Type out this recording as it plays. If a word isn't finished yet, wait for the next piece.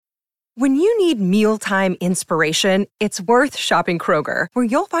When you need mealtime inspiration, it's worth shopping Kroger, where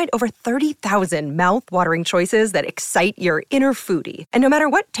you'll find over 30,000 mouth-watering choices that excite your inner foodie. And no matter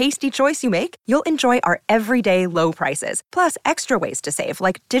what tasty choice you make, you'll enjoy our everyday low prices, plus extra ways to save,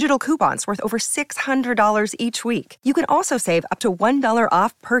 like digital coupons worth over $600 each week. You can also save up to $1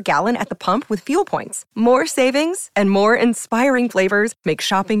 off per gallon at the pump with fuel points. More savings and more inspiring flavors make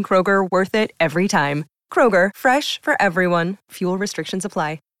shopping Kroger worth it every time. Kroger, fresh for everyone. Fuel restrictions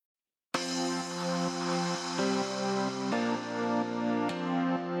apply.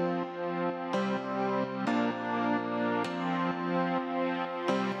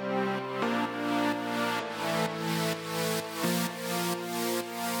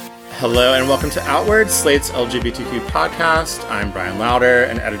 Hello and welcome to Outward, Slate's LGBTQ podcast. I'm Brian Lauder,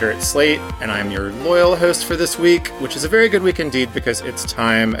 an editor at Slate, and I'm your loyal host for this week, which is a very good week indeed because it's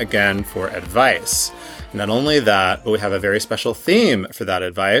time again for advice. Not only that, but we have a very special theme for that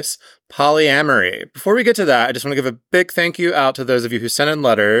advice, polyamory. Before we get to that, I just want to give a big thank you out to those of you who sent in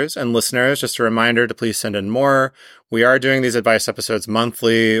letters, and listeners, just a reminder to please send in more. We are doing these advice episodes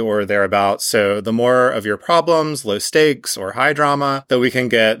monthly or thereabouts, so the more of your problems, low stakes, or high drama that we can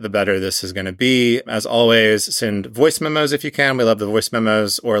get, the better this is going to be. As always, send voice memos if you can. We love the voice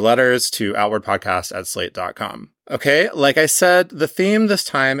memos or letters to outwardpodcast@slate.com. Okay, like I said, the theme this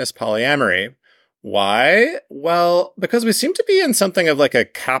time is polyamory. Why? Well, because we seem to be in something of like a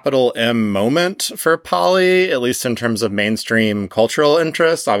capital M moment for poly, at least in terms of mainstream cultural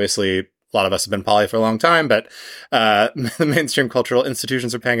interest. Obviously, a lot of us have been poly for a long time, but the mainstream cultural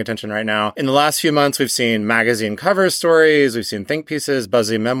institutions are paying attention right now. In the last few months, we've seen magazine cover stories, we've seen think pieces,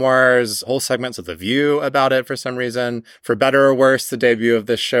 buzzy memoirs, whole segments of The View about it for some reason. For better or worse, the debut of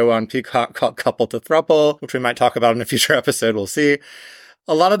this show on Peacock called Couple to Throuple, which we might talk about in a future episode, we'll see.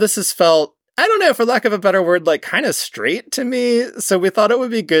 A lot of this has felt, I don't know, for lack of a better word, like kind of straight to me. So we thought it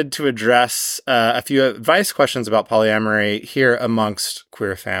would be good to address a few advice questions about polyamory here amongst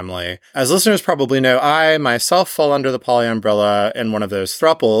queer family. As listeners probably know, I myself fall under the poly umbrella in one of those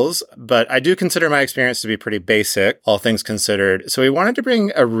thruples, but I do consider my experience to be pretty basic, all things considered. So we wanted to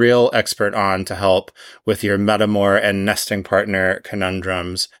bring a real expert on to help with your metamor and nesting partner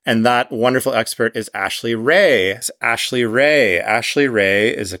conundrums. And that wonderful expert is Ashley Ray. Ashley Ray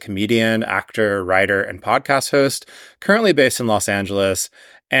is a comedian, actor, writer, and podcast host, currently based in Los Angeles.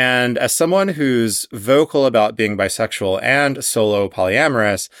 And as someone who's vocal about being bisexual and solo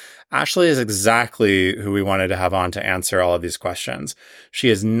polyamorous, Ashley is exactly who we wanted to have on to answer all of these questions. She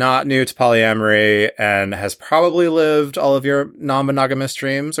is not new to polyamory and has probably lived all of your non-monogamous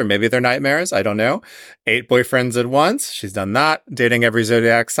dreams, or maybe they're nightmares, I don't know. 8 boyfriends at once, she's done that. Dating every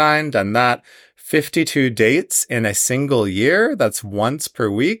zodiac sign, done that. 52 dates in a single year, that's once per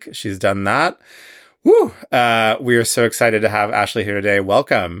week, she's done that. Woo! We are so excited to have Ashley here today.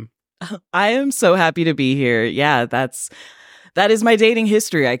 Welcome. I am so happy to be here. Yeah, that is my dating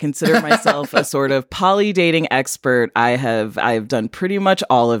history. I consider myself a sort of poly dating expert. I've done pretty much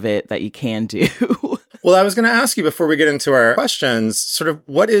all of it that you can do. Well, I was going to ask you before we get into our questions, sort of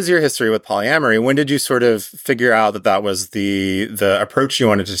what is your history with polyamory? When did you sort of figure out that that was the approach you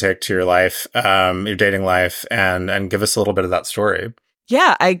wanted to take to your life, your dating life, and give us a little bit of that story?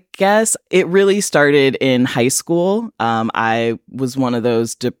 Yeah, I guess it really started in high school. I was one of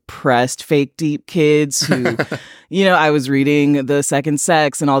those depressed, fake deep kids who, I was reading The Second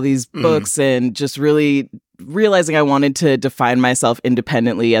Sex and all these books and just really realizing I wanted to define myself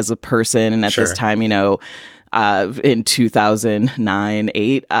independently as a person. And at this time, in 2009,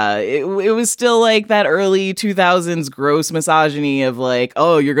 8, it was still like that early 2000s gross misogyny of like,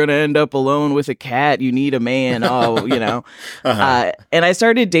 oh, you're going to end up alone with a cat. You need a man. Oh, and I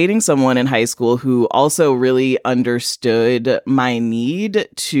started dating someone in high school who also really understood my need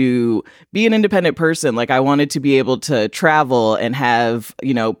to be an independent person. Like I wanted to be able to travel and have,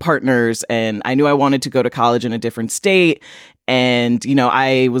 partners. And I knew I wanted to go to college in a different state. And,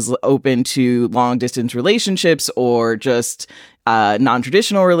 I was open to long distance relationships or just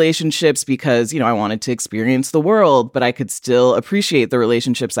non-traditional relationships because, I wanted to experience the world, but I could still appreciate the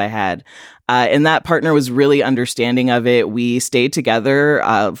relationships I had. And that partner was really understanding of it. We stayed together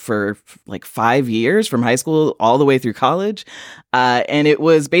for like 5 years from high school all the way through college. And it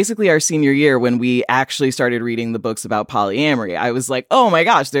was basically our senior year when we actually started reading the books about polyamory. I was like, oh my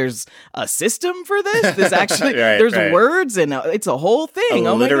gosh, there's a system for this. There's actually, there's words and it's a whole thing.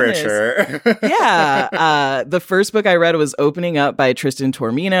 Literature. Yeah. The first book I read was Opening Growing Up by Tristan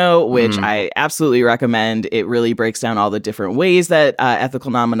Taormino, which I absolutely recommend. It really breaks down all the different ways that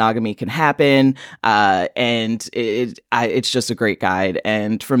ethical non-monogamy can happen. And it's just a great guide.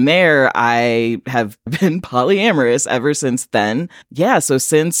 And from there, I have been polyamorous ever since then. Yeah, so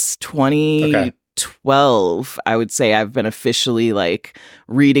since 2012, I would say I've been officially like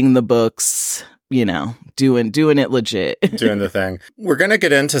reading the books, you know, doing it legit. Doing the thing. We're going to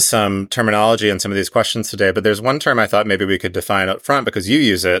get into some terminology and some of these questions today, but there's one term I thought maybe we could define up front because you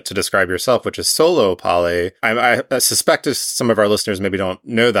use it to describe yourself, which is solo poly. I suspect some of our listeners maybe don't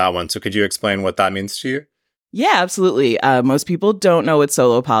know that one. So could you explain what that means to you? Yeah, absolutely. Most people don't know what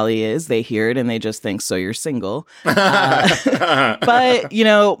solo poly is. They hear it and they just think, so you're single. But, you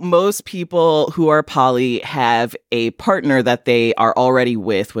know, most people who are poly have a partner that they are already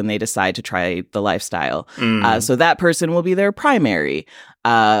with when they decide to try the lifestyle. So that person will be their primary,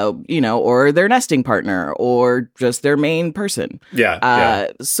 you know, or their nesting partner or just their main person.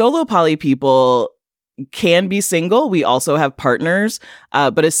 Solo poly people can be single. We also have partners,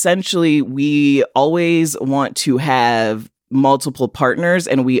 but essentially we always want to have multiple partners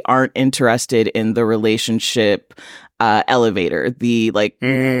and we aren't interested in the relationship elevator, the like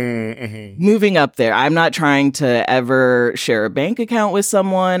moving up there. I'm not trying to ever share a bank account with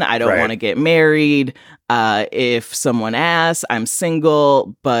someone. I don't want to get married. If someone asks, I'm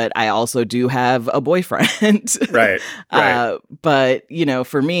single, but I also do have a boyfriend. But, you know,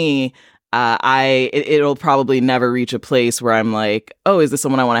 for me, it'll probably never reach a place where I'm like, oh, is this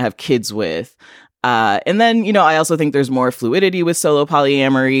someone I want to have kids with? And then, you know, I also think there's more fluidity with solo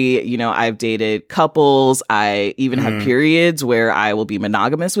polyamory. You know, I've dated couples. I even have periods where I will be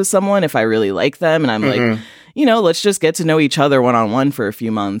monogamous with someone if I really like them. And I'm like, you know, let's just get to know each other one-on-one for a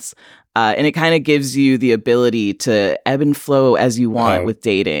few months. And it kind of gives you the ability to ebb and flow as you want with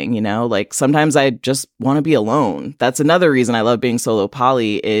dating, you know? Like, sometimes I just want to be alone. That's another reason I love being solo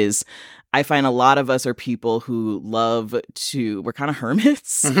poly is I find a lot of us are people who we're kind of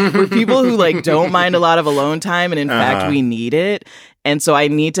hermits. We're people who like don't mind a lot of alone time. And in fact, we need it. And so I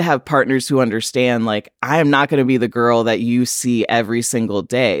need to have partners who understand, like, I am not going to be the girl that you see every single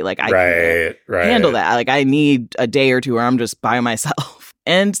day. Like, I can't handle that. Like, I need a day or two where I'm just by myself.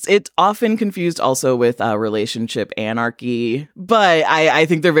 And it's often confused also with relationship anarchy. But I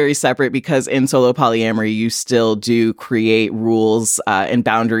think they're very separate because in solo polyamory, you still do create rules and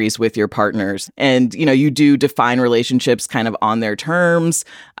boundaries with your partners. And, you know, you do define relationships kind of on their terms.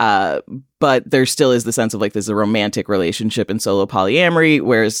 But there still is the sense of like there's a romantic relationship in solo polyamory,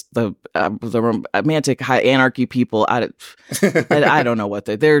 whereas the romantic high anarchy people, I don't know what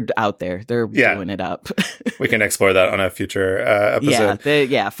they're out there. They're doing it up. We can explore that on a future episode.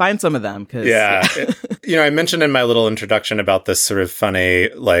 Find some of them. You know, I mentioned in my little introduction about this sort of funny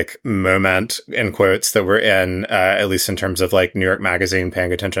like moment in quotes that we're in, at least in terms of like New York Magazine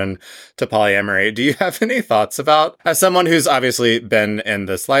paying attention to polyamory. Do you have any thoughts about, as someone who's obviously been in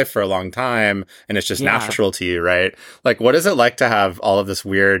this life for a long time, and it's just natural to you, right? Like, what is it like to have all of this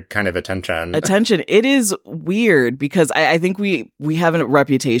weird kind of attention? It is weird because I think we have a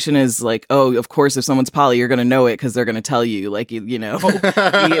reputation as like, oh, of course, if someone's poly, you're going to know it because they're going to tell you. Like, you know,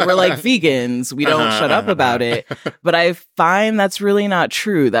 we're like vegans. We don't shut up about it. But I find that's really not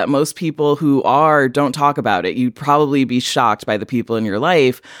true, that most people who don't talk about it. You'd probably be shocked by the people in your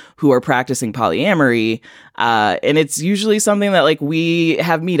life who are practicing polyamory. And it's usually something that like we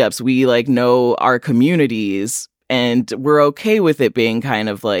have meetups. We like know our communities and we're okay with it being kind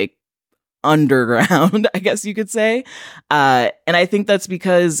of like underground, I guess you could say. And I think that's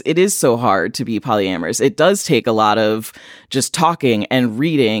because it is so hard to be polyamorous. It does take a lot of just talking and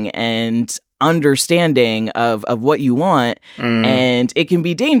reading and understanding of what you want. And it can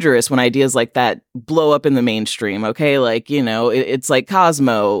be dangerous when ideas like that blow up in the mainstream. Okay. Like, you know, it's like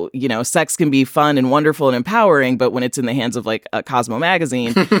Cosmo, you know, sex can be fun and wonderful and empowering, but when it's in the hands of like a Cosmo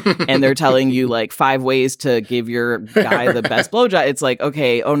magazine and they're telling you like 5 ways to give your guy the best blowjob, it's like,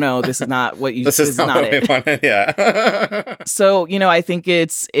 okay, oh no, this is not what you, this is not it. Wanted, yeah. So, you know, I think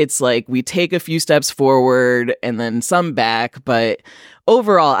it's like we take a few steps forward and then some back, but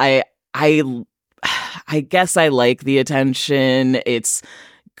overall, I guess I like the attention. It's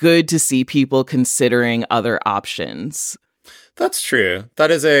good to see people considering other options. That's true.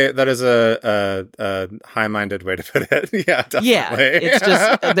 That is a high-minded way to put it. Yeah, definitely. Yeah, it's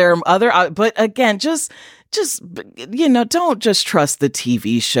just there are other, but again, just just, don't just trust the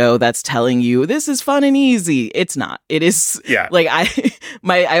TV show that's telling you this is fun and easy. It's not. It is. Yeah. Like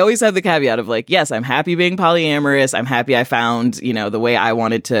I always have the caveat of like, yes, I'm happy being polyamorous. I'm happy I found, the way I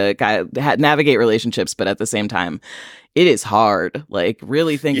wanted to navigate relationships. But at the same time, it is hard. Like,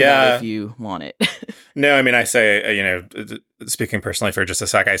 really think about if you want it. No, I mean, I say, speaking personally for just a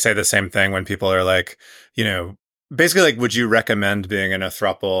sec, I say the same thing when people are like, basically like, would you recommend being in a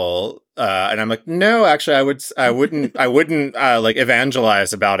throuple? And I'm like, no, actually, I wouldn't like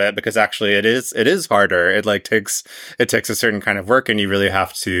evangelize about it, because actually it is harder. It takes a certain kind of work, and you really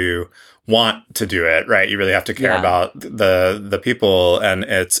have to want to do it, right? You really have to care about the people, and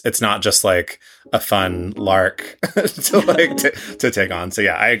it's not just like a fun lark to take on. So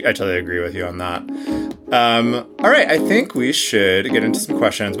yeah, I totally agree with you on that. All right, I think we should get into some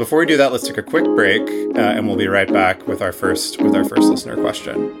questions. Before we do that, let's take a quick break, and we'll be right back with our first listener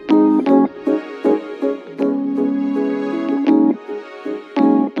question.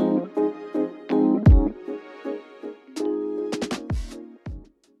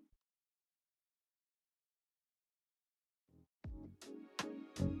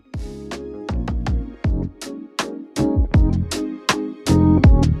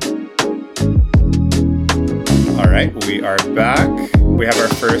 We are back. We have our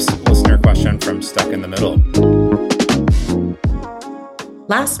first listener question from Stuck in the Middle.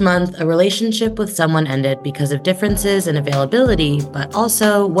 Last month, a relationship with someone ended because of differences in availability, but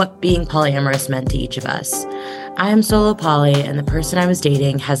also what being polyamorous meant to each of us. I am solo poly, and the person I was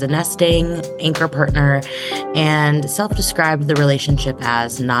dating has a nesting anchor partner and self-described the relationship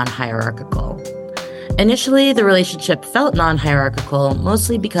as non-hierarchical. Initially, the relationship felt non-hierarchical,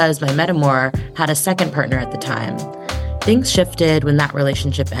 mostly because my metamor had a second partner at the time. Things shifted when that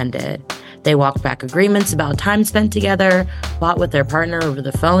relationship ended. They walked back agreements about time spent together, fought with their partner over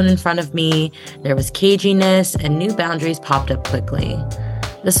the phone in front of me, there was caginess, and new boundaries popped up quickly.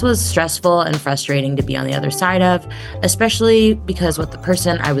 This was stressful and frustrating to be on the other side of, especially because what the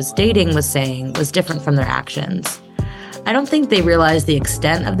person I was dating was saying was different from their actions. I don't think they realized the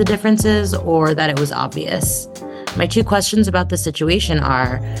extent of the differences or that it was obvious. My two questions about the situation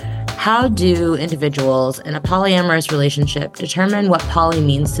are, how do individuals in a polyamorous relationship determine what poly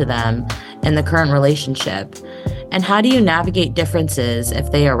means to them in the current relationship? And how do you navigate differences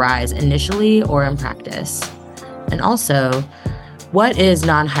if they arise initially or in practice? And also, what is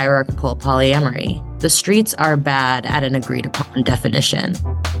non-hierarchical polyamory? The streets are bad at an agreed upon definition.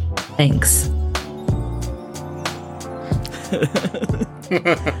 Thanks.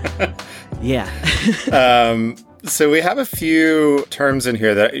 Yeah. So we have a few terms in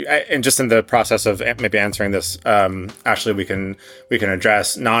here that, and just in the process of maybe answering this, Ashley, we can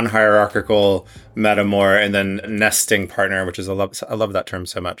address non-hierarchical, metamor, and then nesting partner, which is I love that term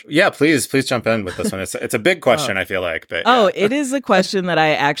so much. Yeah, please jump in with this one. It's a big question, I feel like. But yeah. It is a question that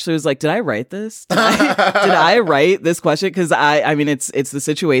I actually was like, did I write this? Did I write this question? Because I mean, it's the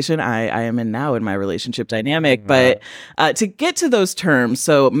situation I am in now in my relationship dynamic. But to get to those terms,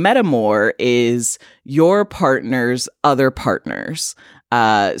 so metamor is your partner's other partners.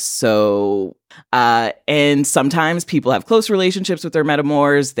 And sometimes people have close relationships with their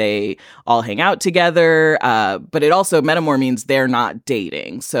metamors. They all hang out together. But it also, metamor means they're not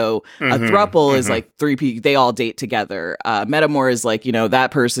dating. So a throuple is like three people, they all date together. Metamor is like, that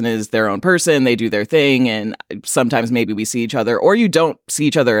person is their own person. They do their thing. And sometimes maybe we see each other, or you don't see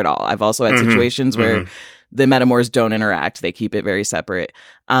each other at all. I've also had situations where the metamors don't interact. They keep it very separate.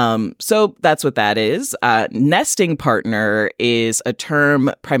 So that's what that is. Nesting partner is a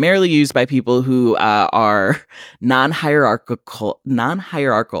term primarily used by people who are non-hierarchical.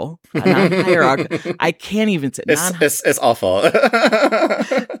 I can't even say it's awful.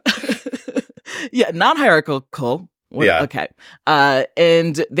 Yeah, non-hierarchical. Yeah. Okay.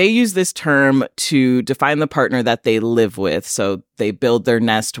 And they use this term to define the partner that they live with. So they build their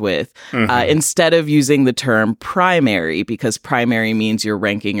nest with, instead of using the term primary, because primary means you're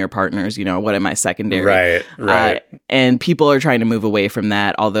ranking your partners, what am I secondary? Right. And people are trying to move away from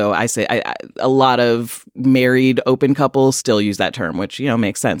that. Although I say a lot of married open couples still use that term, which,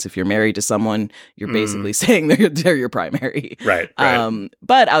 makes sense. If you're married to someone, you're basically saying they're your primary. Right.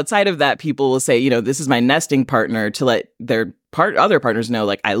 But outside of that, people will say, this is my nesting partner, to let their other partners know,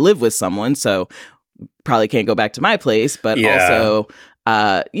 like, I live with someone, so probably can't go back to my place, but also,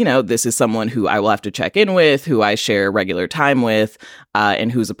 this is someone who I will have to check in with, who I share regular time with,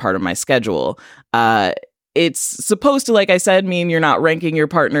 and who's a part of my schedule. it's supposed to, like I said, mean you're not ranking your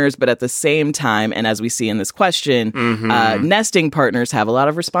partners, but at the same time, and as we see in this question, nesting partners have a lot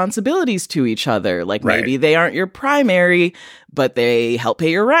of responsibilities to each other. Like maybe they aren't your primary, but they help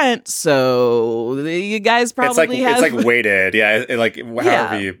pay your rent. So you guys probably it's like weighted.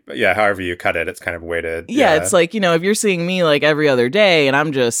 Yeah. However you cut it, it's kind of weighted. Yeah. It's like, if you're seeing me like every other day and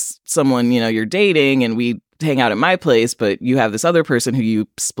I'm just someone, you're dating and we hang out at my place, but you have this other person who you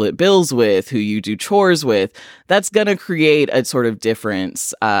split bills with, who you do chores with, that's going to create a sort of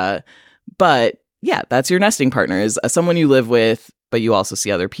difference. But yeah, that's your nesting partner, is someone you live with, but you also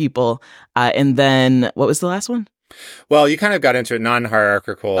see other people. And then what was the last one? Well, you kind of got into a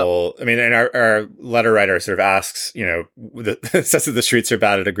non-hierarchical. Oh. I mean, and our letter writer sort of asks, says that the streets are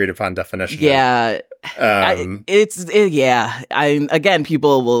bad at agreed upon definition. Yeah. Again,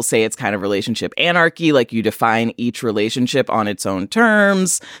 people will say it's kind of relationship anarchy, like you define each relationship on its own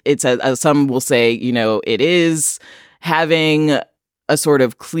terms. It's some will say, it is having a sort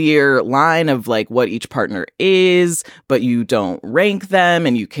of clear line of like what each partner is, but you don't rank them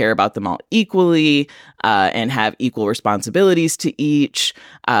and you care about them all equally and have equal responsibilities to each.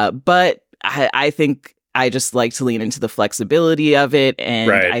 But I think I just like to lean into the flexibility of it. And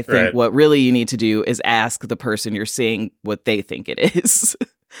I think what really you need to do is ask the person you're seeing what they think it is.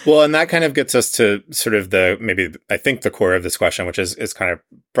 Well, and that kind of gets us to sort of I think the core of this question, which is kind of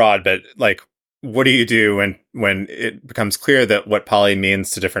broad, but like, what do you do when it becomes clear that what poly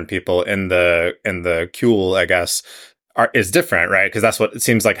means to different people in the QUL, I guess, is different, right? Because that's what it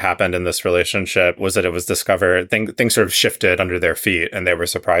seems like happened in this relationship, was that it was discovered, things sort of shifted under their feet and they were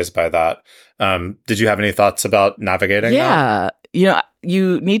surprised by that. Did you have any thoughts about navigating that? Yeah.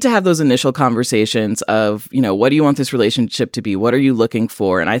 You need to have those initial conversations of, what do you want this relationship to be? What are you looking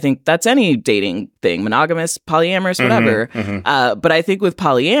for? And I think that's any dating thing, monogamous, polyamorous, whatever. But I think with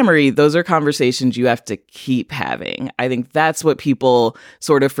polyamory, those are conversations you have to keep having. I think that's what people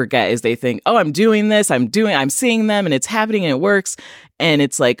sort of forget, is they think, oh, I'm doing this, I'm seeing them and it's happening and it works. And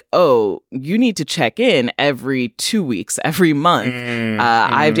it's like, oh, you need to check in every 2 weeks, every month.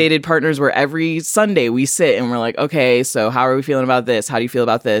 I've dated partners where every Sunday we sit and we're like, okay, so how are we feeling about this? How do you feel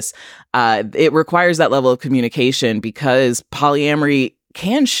about this? It requires that level of communication because polyamory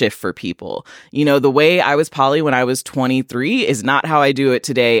can shift for people. The way I was poly when I was 23 is not how I do it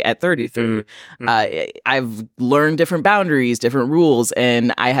today at 33. I've learned different boundaries, different rules,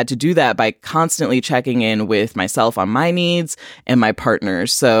 and I had to do that by constantly checking in with myself on my needs and my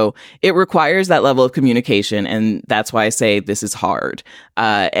partners. So it requires that level of communication, and that's why I say this is hard.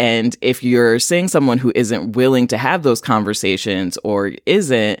 And if you're seeing someone who isn't willing to have those conversations or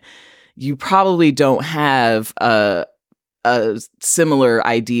isn't, you probably don't have a similar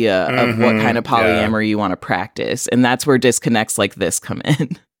idea of what kind of polyamory you want to practice. And that's where disconnects like this come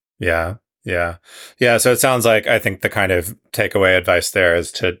in. Yeah. So it sounds like, I think the kind of takeaway advice there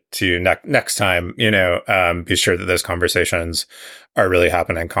is to next time, be sure that those conversations are really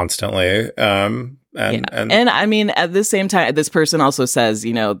happening constantly. And I mean, at the same time, this person also says,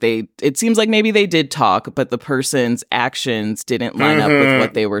 it seems like maybe they did talk, but the person's actions didn't line up with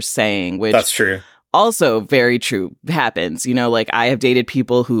what they were saying, which that's true. Also very true, happens. Like I have dated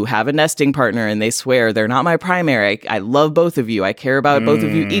people who have a nesting partner and they swear they're not my primary. I love both of you. I care about both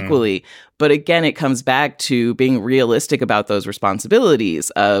of you equally. But again, it comes back to being realistic about those responsibilities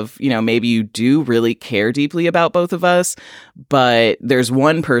of, maybe you do really care deeply about both of us, but there's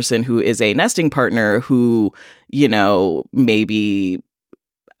one person who is a nesting partner who, maybe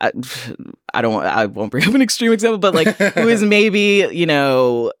I won't bring up an extreme example, but like who is maybe,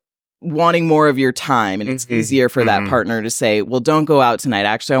 wanting more of your time. And it's easier for that partner to say, well, don't go out tonight.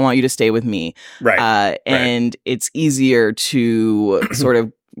 Actually, I want you to stay with me. And it's easier to sort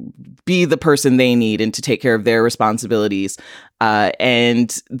of be the person they need and to take care of their responsibilities.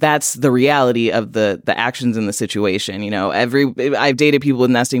 And that's the reality of the actions in the situation. I've dated people with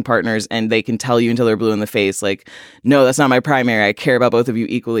nesting partners and they can tell you until they're blue in the face, like, no, that's not my primary. I care about both of you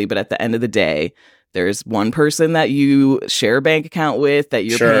equally. But at the end of the day, there's one person that you share a bank account with, that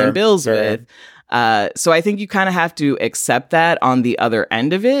you're paying bills with. So I think you kind of have to accept that on the other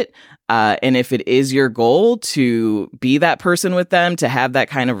end of it. And if it is your goal to be that person with them, to have that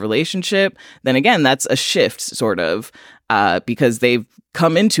kind of relationship, then again, that's a shift sort of, because they've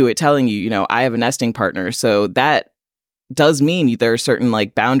come into it telling you, I have a nesting partner. So that does mean there are certain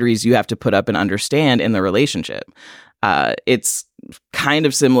like boundaries you have to put up and understand in the relationship. It's kind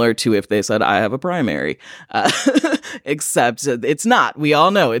of similar to if they said, I have a primary, except it's not. We all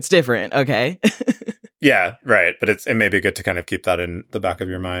know it's different. Okay. Yeah, right. But it may be good to kind of keep that in the back of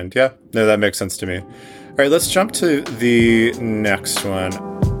your mind. Yeah, no, that makes sense to me. All right, let's jump to the next one.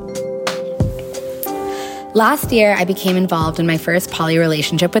 Last year, I became involved in my first poly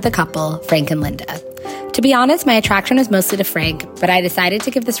relationship with a couple, Frank and Linda. To be honest, my attraction was mostly to Frank, but I decided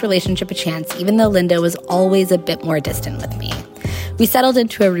to give this relationship a chance even though Linda was always a bit more distant with me. We settled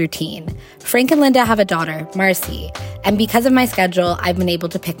into a routine. Frank and Linda have a daughter, Marcy, and because of my schedule, I've been able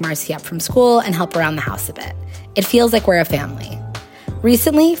to pick Marcy up from school and help around the house a bit. It feels like we're a family.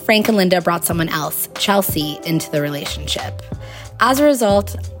 Recently, Frank and Linda brought someone else, Chelsea, into the relationship. As a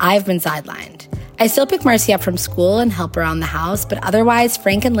result, I've been sidelined. I still pick Marcy up from school and help around the house, but otherwise,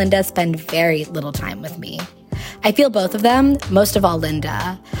 Frank and Linda spend very little time with me. I feel both of them, most of all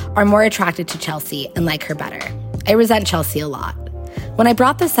Linda, are more attracted to Chelsea and like her better. I resent Chelsea a lot. When I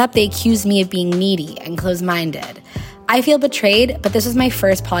brought this up, they accused me of being needy and closed-minded. I feel betrayed, but this was my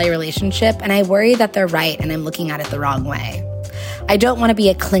first poly relationship, and I worry that they're right and I'm looking at it the wrong way. I don't want to be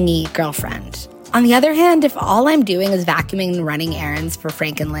a clingy girlfriend. On the other hand, if all I'm doing is vacuuming and running errands for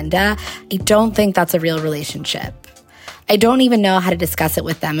Frank and Linda, I don't think that's a real relationship. I don't even know how to discuss it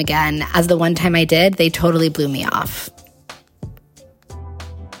with them again, as the one time I did, they totally blew me off.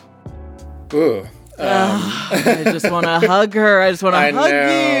 Ooh. I just want to hug her. I just want to hug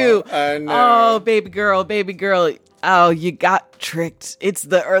you. I know. Oh, baby girl, baby girl. Oh, you got tricked. It's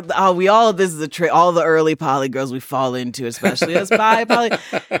the this is a trick. All the early poly girls we fall into, especially as bi poly.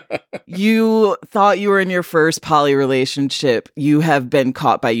 You thought you were in your first poly relationship. You have been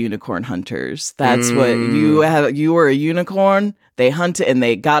caught by unicorn hunters. That's what you have. You were a unicorn. They hunted and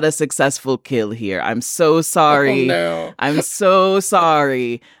they got a successful kill here. I'm so sorry. Oh, no. I'm so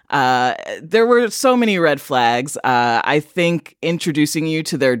sorry. There were so many red flags. I think introducing you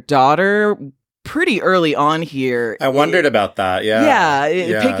to their daughter pretty early on here. I wondered about that. Yeah.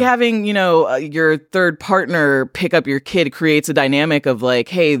 Having, your third partner pick up your kid creates a dynamic of like,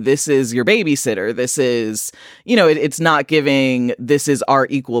 hey, this is your babysitter. This is, it's not giving, this is our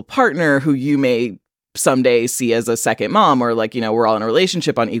equal partner who you may someday see as a second mom, or like, we're all in a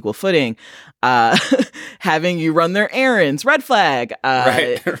relationship on equal footing. Having you run their errands, red flag.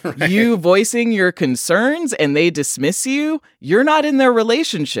 Right. You voicing your concerns and they dismiss you, you're not in their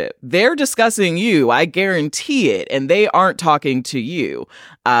relationship. They're discussing you, I guarantee it, and they aren't talking to you.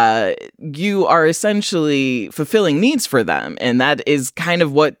 You are essentially fulfilling needs for them, and that is kind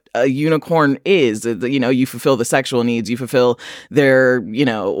of what a unicorn is. You fulfill the sexual needs, you fulfill their,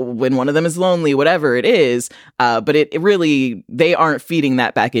 when one of them is lonely, whatever it is, but it really, they aren't feeding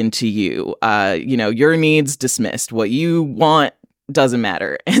that back into you. Your needs dismissed. What you want doesn't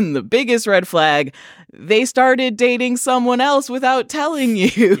matter. And the biggest red flag, they started dating someone else without telling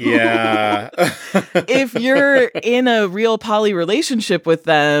you. Yeah. If you're in a real poly relationship with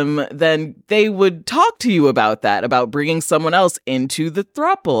them, then they would talk to you about that, about bringing someone else into the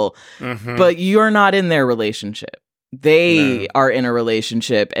throuple. Mm-hmm. But you're not in their relationship. They are in a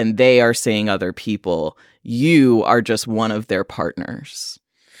relationship and they are seeing other people. You are just one of their partners.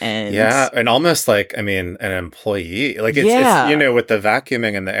 And almost like, an employee. Like, it's with the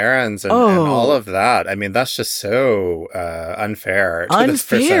vacuuming and the errands and all of that. that's just so unfair to this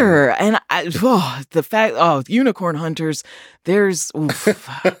person. And the fact, unicorn hunters, they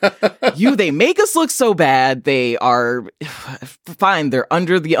make us look so bad. They are fine. They're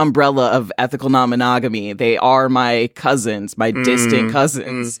under the umbrella of ethical non-monogamy. They are my cousins, my distant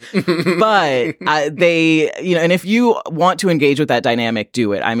cousins. But they, and if you want to engage with that dynamic,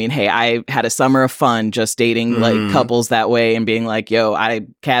 do it. Hey, I had a summer of fun just dating like couples that way and being like, yo,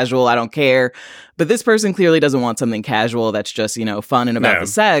 casual, I don't care. But this person clearly doesn't want something casual that's just, fun and about the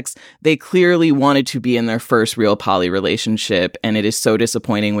sex. They clearly wanted to be in their first real poly relationship. And it is so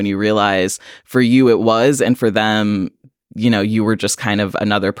disappointing when you realize for you it was, and for them, you were just kind of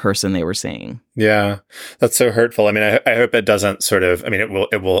another person they were seeing. Yeah, that's so hurtful. I hope it doesn't sort of,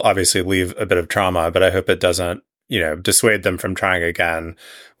 it will obviously leave a bit of trauma, but I hope it doesn't, dissuade them from trying again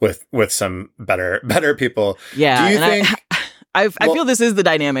with some better people. Yeah. Do you think... I feel this is the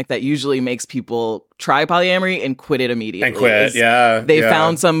dynamic that usually makes people try polyamory and quit it immediately. They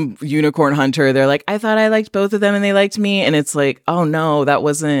found some unicorn hunter. They're like, I thought I liked both of them and they liked me. And it's like, oh no, that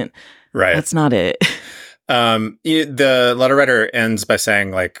wasn't, right. That's not it. The letter writer ends by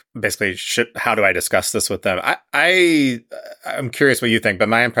saying, like, basically, how do I discuss this with them? I'm curious what you think, but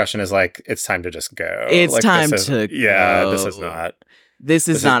my impression is like, it's time to just go. It's like, time to go. Yeah, this is not. This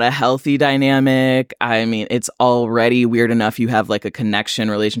is not a healthy dynamic. It's already weird enough you have like a connection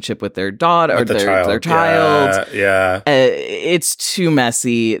relationship with their daughter or their child. Yeah. It's too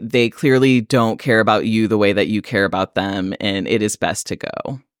messy. They clearly don't care about you the way that you care about them, and it is best to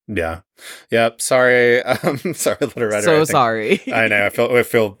go. Yeah. Yep. Sorry. Sorry, little writer. So sorry. I know. I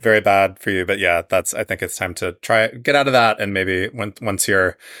feel very bad for you, but yeah, I think it's time to get out of that. And maybe once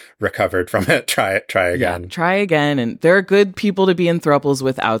you're recovered from it, try again. Yeah, try again. And there are good people to be in thruples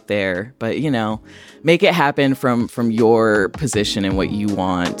with out there, but make it happen from your position and what you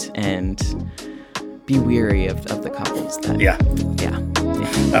want, and be weary of the couples that. Yeah.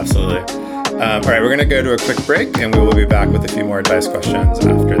 Absolutely. All right, we're going to go to a quick break, and we will be back with a few more advice questions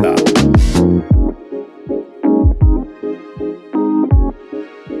after that.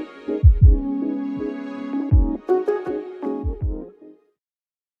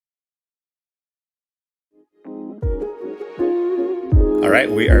 All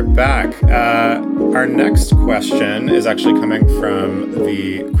right, we are back. Our next question is actually coming from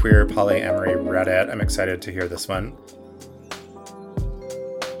the Queer Polyamory Reddit. I'm excited to hear this one.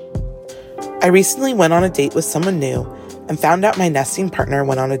 I recently went on a date with someone new and found out my nesting partner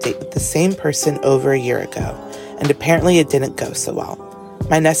went on a date with the same person over a year ago, and apparently it didn't go so well.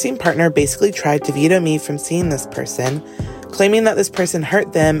 My nesting partner basically tried to veto me from seeing this person, claiming that this person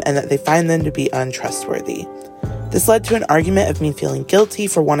hurt them and that they find them to be untrustworthy. This led to an argument of me feeling guilty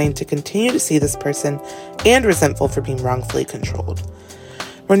for wanting to continue to see this person and resentful for being wrongfully controlled.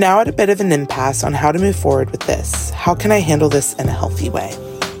 We're now at a bit of an impasse on how to move forward with this. How can I handle this in a healthy way?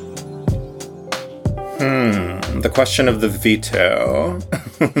 The question of the veto.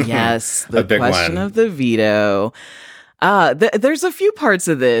 Yes, the big question one. of the veto. There's a few parts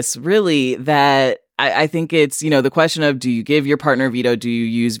of this, really, that I think it's, the question of, do you give your partner a veto? Do you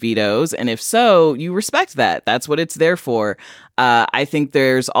use vetoes? And if so, you respect that. That's what it's there for. I think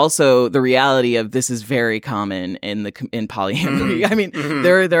there's also the reality of this is very common in polyamory. I mean,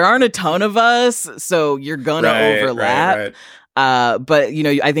 there aren't a ton of us, so you're gonna overlap. Right. But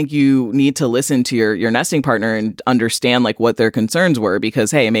I think you need to listen to your nesting partner and understand like what their concerns were,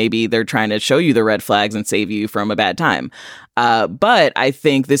 because hey, maybe they're trying to show you the red flags and save you from a bad time. But I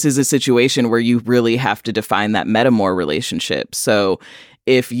think this is a situation where you really have to define that metamor relationship. So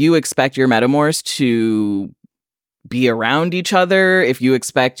if you expect your metamors to be around each other, if you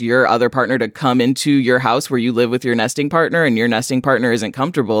expect your other partner to come into your house where you live with your nesting partner and your nesting partner isn't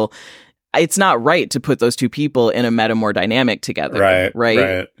comfortable, it's not right to put those two people in a metamor dynamic together.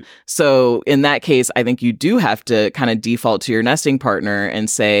 Right. So in that case, I think you do have to kind of default to your nesting partner and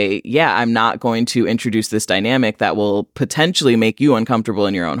say, yeah, I'm not going to introduce this dynamic that will potentially make you uncomfortable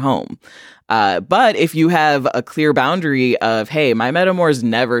in your own home. But if you have a clear boundary of, hey, my metamors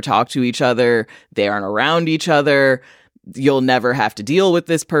never talk to each other, they aren't around each other, you'll never have to deal with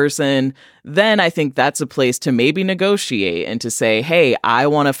this person, then I think that's a place to maybe negotiate and to say, hey, I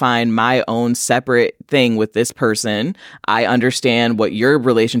want to find my own separate thing with this person. I understand what your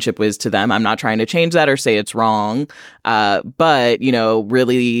relationship is to them. I'm not trying to change that or say it's wrong. But,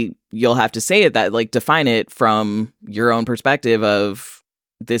 really you'll have to say it that, like, define it from your own perspective of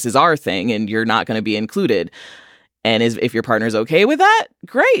this is our thing and you're not going to be included. And if your partner's okay with that,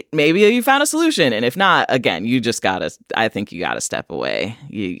 great. Maybe you found a solution. And if not, again, I think you gotta step away.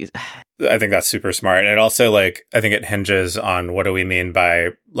 I think that's super smart. And it also, I think it hinges on what do we mean by,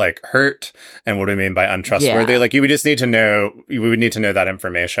 hurt and what do we mean by untrustworthy? Yeah. We just need to know, we would need to know that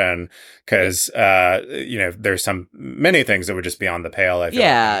information because, there's many things that would just be on the pale. I feel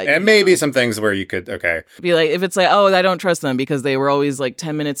like. And maybe some things where you could, be like, if it's like, oh, I don't trust them because they were always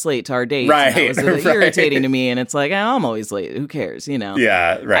 10 minutes late to our date. Right. That was irritating to me. And it's like, I'm always late. Who cares?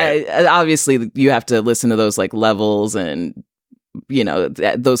 Yeah, right. Obviously, you have to listen to those levels and,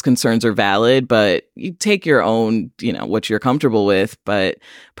 those concerns are valid, but you take your own, what you're comfortable with. But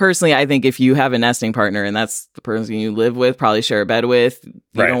personally, I think if you have a nesting partner and that's the person you live with, probably share a bed with, you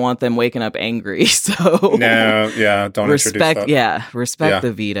don't want them waking up angry. So no, yeah, don't respect. introduce that. Respect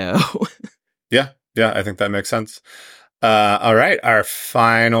the veto. Yeah, I think that makes sense. All right, our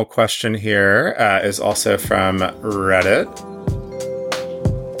final question here is also from Reddit.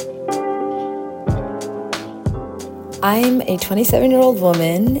 I'm a 27-year-old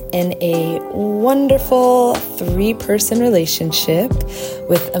woman in a wonderful 3-person relationship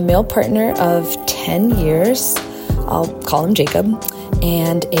with a male partner of 10 years, I'll call him Jacob,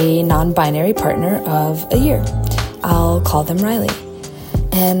 and a non-binary partner of a year, I'll call them Riley.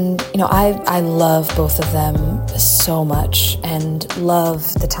 And, I love both of them so much and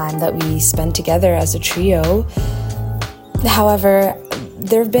love the time that we spend together as a trio. However,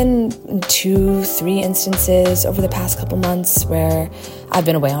 there have been 2-3 instances over the past couple months where I've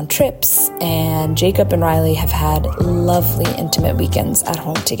been away on trips, and Jacob and Riley have had lovely, intimate weekends at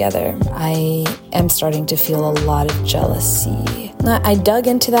home together. I am starting to feel a lot of jealousy. I dug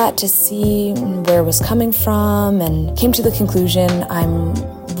into that to see where it was coming from and came to the conclusion I'm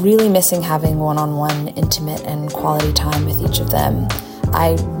really missing having one-on-one intimate and quality time with each of them.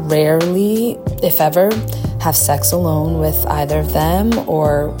 I rarely, if ever, have sex alone with either of them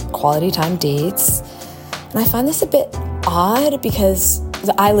or quality time dates. And I find this a bit odd because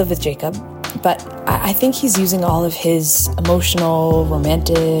I live with Jacob, but I think he's using all of his emotional,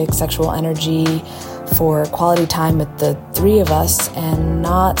 romantic, sexual energy for quality time with the three of us and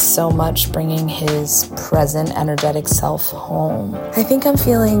not so much bringing his present, energetic self home. I think I'm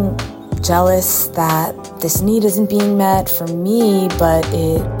feeling jealous that this need isn't being met for me, but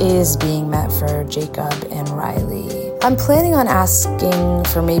it is being met for Jacob and Riley. I'm planning on asking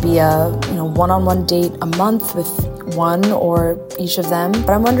for maybe a one-on-one date a month with one or each of them, but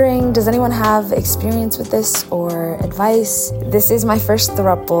I'm wondering, does anyone have experience with this or advice? This is my first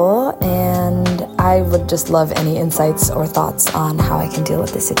throuple, and I would just love any insights or thoughts on how I can deal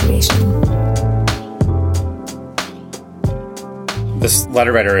with this situation. This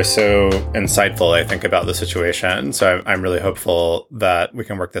letter writer is so insightful, I think, about the situation. So I'm really hopeful that we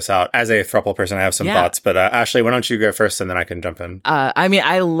can work this out. As a throuple person, I have some thoughts. But Ashley, why don't you go first and then I can jump in?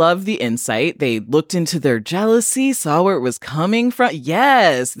 I love the insight. They looked into their jealousy, saw where it was coming from.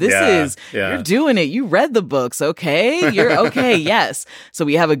 Yes, you're doing it. You read the books, okay? You're okay, yes. So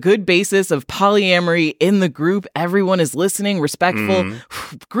we have a good basis of polyamory in the group. Everyone is listening, respectful.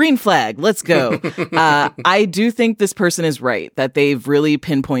 Green flag, let's go. I do think this person is right, that they've really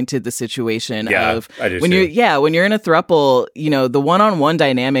pinpointed the situation of when you're in a throuple, the one-on-one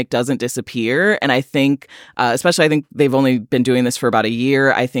dynamic doesn't disappear. And I think, especially I think they've only been doing this for about a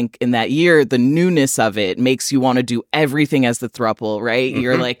year. I think in that year, the newness of it makes you want to do everything as the throuple, right?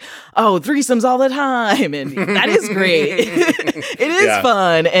 You're like, oh, threesomes all the time. And that is great. It is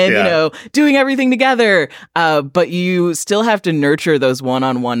fun. And, doing everything together. But you still have to nurture those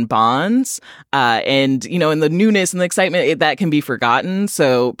one-on-one bonds. And, in the newness and the excitement, that can be forgotten.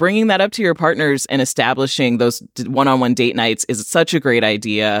 So bringing that up to your partners and establishing those one-on-one date nights is such a great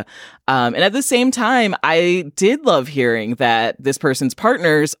idea. And at the same time, I did love hearing that this person's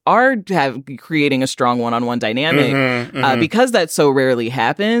partners are creating a strong one-on-one dynamic because that so rarely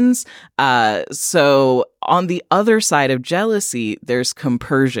happens. So on the other side of jealousy, there's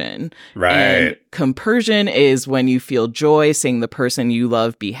compersion. Right. And compersion is when you feel joy seeing the person you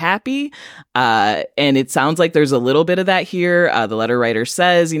love be happy. And it sounds like there's a little bit of that here. The letter writer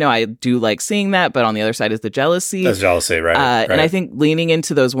says, I do like seeing that, but on the other side is the jealousy. That's jealousy, right. And I think leaning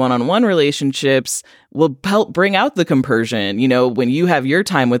into those one-on-one relationships will help bring out the compersion. When you have your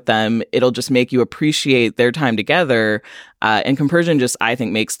time with them, it'll just make you appreciate their time together. And compersion just, I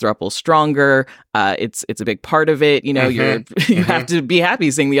think, makes throuple stronger. It's a big part of it. You have to be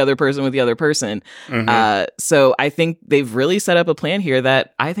happy seeing the other person with the other person. So I think they've really set up a plan here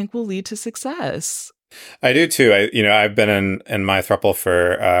that I think will lead to success. I do too. I've been in my throuple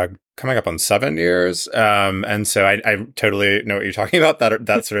for coming up on 7 years. And so I totally know what you're talking about,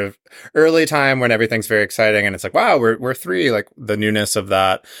 that sort of early time when everything's very exciting and it's like, wow, we're three, like the newness of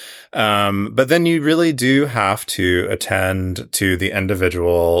that. But then you really do have to attend to the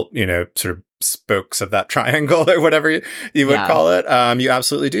individual, sort of spokes of that triangle or whatever you would call it. You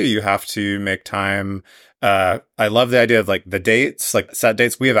absolutely do. You have to make time. I love the idea of like the dates, like set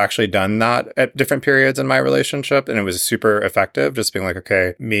dates. We have actually done that at different periods in my relationship, and it was super effective. Just being like,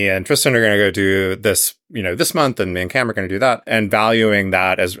 okay, me and Tristan are going to go do this, this month, and me and Cam are going to do that, and valuing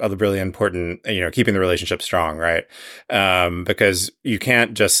that as a really important, keeping the relationship strong, right? Because you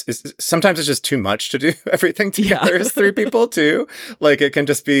can't sometimes it's just too much to do everything together as three people too. Like it can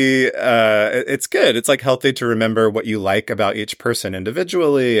just be, it's good. It's like healthy to remember what you like about each person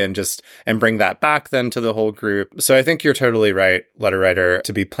individually and bring that back then to the whole group. So I think you're totally right, letter writer,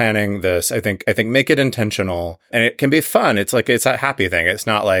 to be planning this. I think make it intentional, and it can be fun. It's a happy thing. It's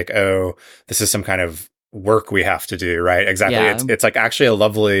not like, oh, this is some kind of work we have to do, right? Exactly. Yeah. It's like actually a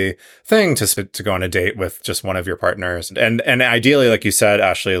lovely thing to go on a date with just one of your partners. And ideally, like you said,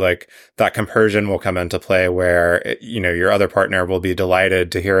 Ashley, like that compersion will come into play where, your other partner will be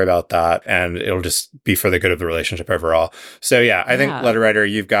delighted to hear about that, and it'll just be for the good of the relationship overall. So I think letter writer,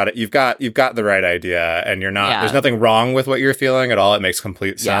 you've got it. You've got the right idea, and there's nothing wrong with what you're feeling at all. It makes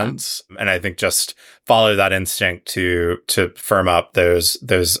complete sense. And I think just follow that instinct to firm up those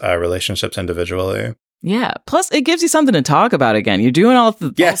relationships individually. Yeah. Plus, it gives you something to talk about again. You're doing all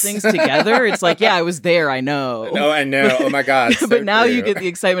things together. It's like, I was there. I know. No, I know. Oh my God. So but now true. You get the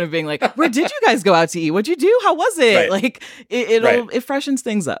excitement of being like, where did you guys go out to eat? What'd you do? How was it? Right. Like, it freshens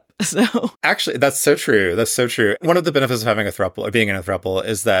things up. So actually, that's so true. That's so true. One of the benefits of having a throuple or being in a throuple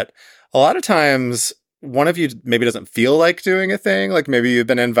is that a lot of times one of you maybe doesn't feel like doing a thing. Like maybe you've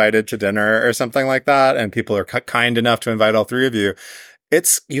been invited to dinner or something like that, and people are kind enough to invite all three of you.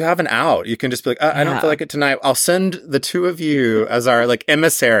 you have an out. You can just be like, I don't feel like it tonight. I'll send the two of you as our like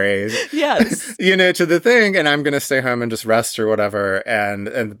emissaries, yes, to the thing, and I'm going to stay home and just rest or whatever.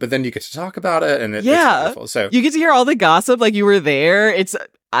 But then you get to talk about it, and it's wonderful. So you get to hear all the gossip like you were there. It's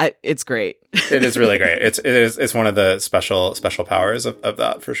great. It is really great. It's one of the special powers of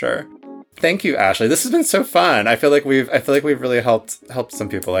that for sure. Thank you, Ashley. This has been so fun. I feel like we've really helped some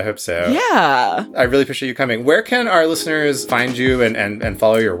people. I hope so. Yeah. I really appreciate you coming. Where can our listeners find you and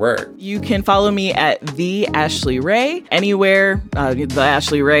follow your work? You can follow me at the Ashley Ray anywhere. The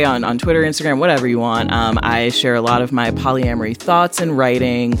Ashley Ray on Twitter, Instagram, whatever you want. I share a lot of my polyamory thoughts and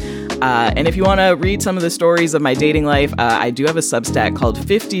writing. And if you want to read some of the stories of my dating life, I do have a Substack called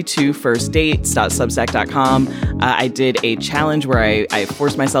 52firstdates.substack.com. I did a challenge where I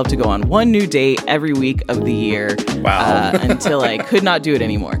forced myself to go on one new date every week of the year. Wow. Until I could not do it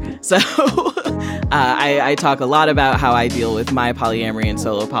anymore. So I talk a lot about how I deal with my polyamory and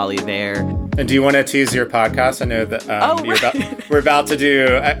solo poly there. And do you want to tease your podcast? I know that we're about to do.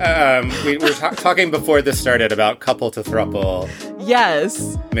 We were talking before this started about couple to throuple.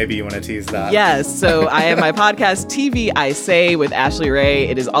 Yes. Maybe you want to tease that. Yes. So I have my podcast, TV I Say, with Ashley Ray.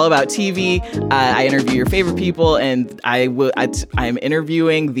 It is all about TV. I interview your favorite people, and I'm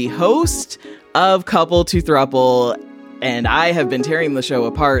interviewing the host of Couple to Throuple. And I have been tearing the show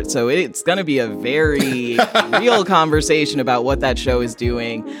apart, so it's going to be a very real conversation about what that show is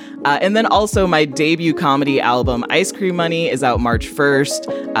doing. And then also my debut comedy album, Ice Cream Money, is out March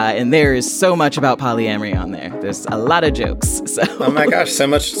 1st. And there is so much about polyamory on there. There's a lot of jokes. So. Oh my gosh, so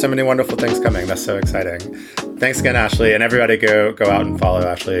many wonderful things coming. That's so exciting. Thanks again, Ashley. And everybody go out and follow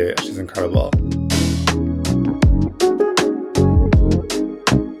Ashley. She's incredible.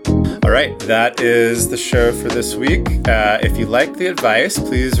 All right, that is the show for this week. If you like the advice,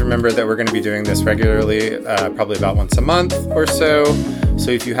 please remember that we're going to be doing this regularly, probably about once a month or so.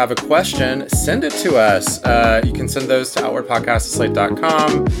 So if you have a question, send it to us. You can send those to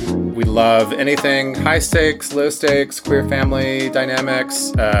outwardpodcast@slate.com. We love anything high stakes, low stakes, queer family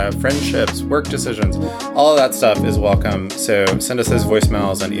dynamics, friendships, work decisions. All of that stuff is welcome. So send us those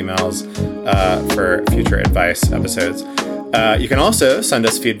voicemails and emails for future advice episodes. You can also send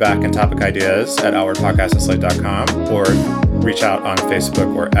us feedback and topic ideas at outwardpodcast@slate.com or reach out on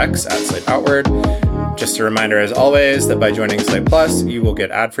Facebook or X at Slate Outward. Just a reminder, as always, that by joining Slate Plus, you will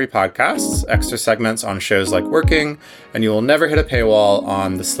get ad-free podcasts, extra segments on shows like Working, and you will never hit a paywall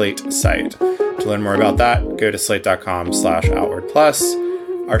on the Slate site. To learn more about that, go to slate.com/outwardplus.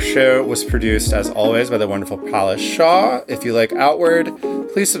 Our show was produced, as always, by the wonderful Palace Shaw. If you like Outward,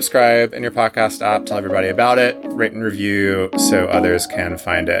 please subscribe in your podcast app. Tell everybody about it. Rate and review so others can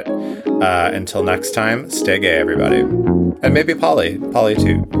find it. Until next time, stay gay, everybody. And maybe poly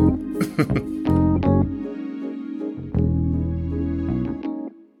too.